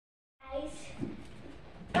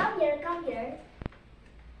welcome here.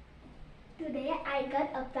 Today I got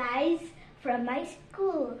a prize from my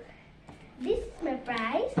school. This is my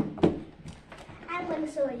prize. I'm going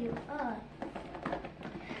to show you all.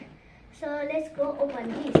 So let's go open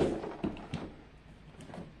this.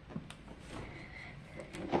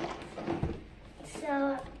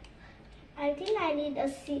 So I think I need a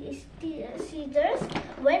scissors.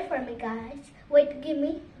 Wait for me, guys. Wait, give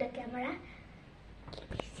me the camera.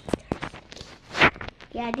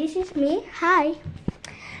 Yeah, this is me. Hi.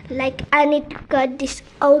 Like, I need to cut this.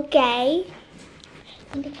 Okay.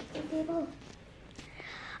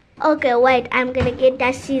 Okay, wait. I'm gonna get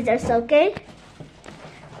that scissors. Okay.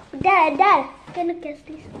 Dad, can you catch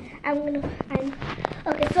this?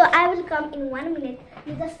 Okay, so I will come in 1 minute.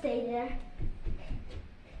 You just stay there.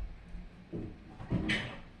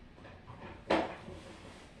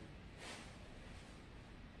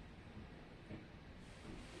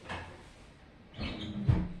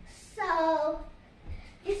 So,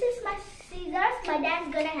 this is my scissors. My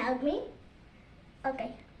dad's gonna help me.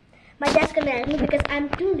 Okay. My dad's gonna help me because I'm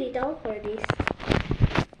too little for this.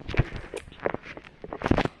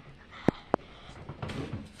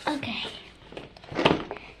 Okay.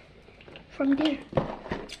 From there.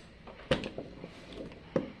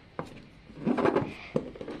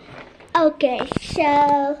 Okay,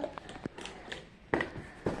 so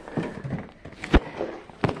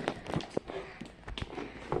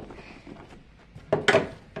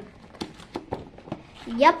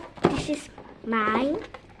yep, this is mine.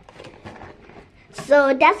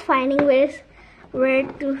 So that's finding where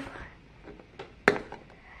to.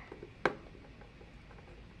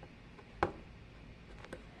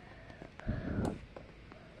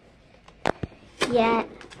 Yeah,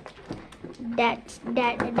 that.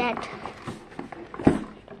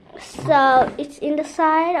 So it's in the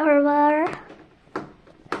side or where?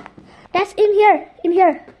 That's in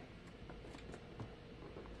here.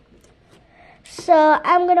 So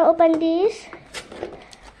I'm gonna open this.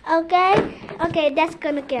 Okay, that's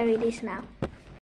gonna carry this now.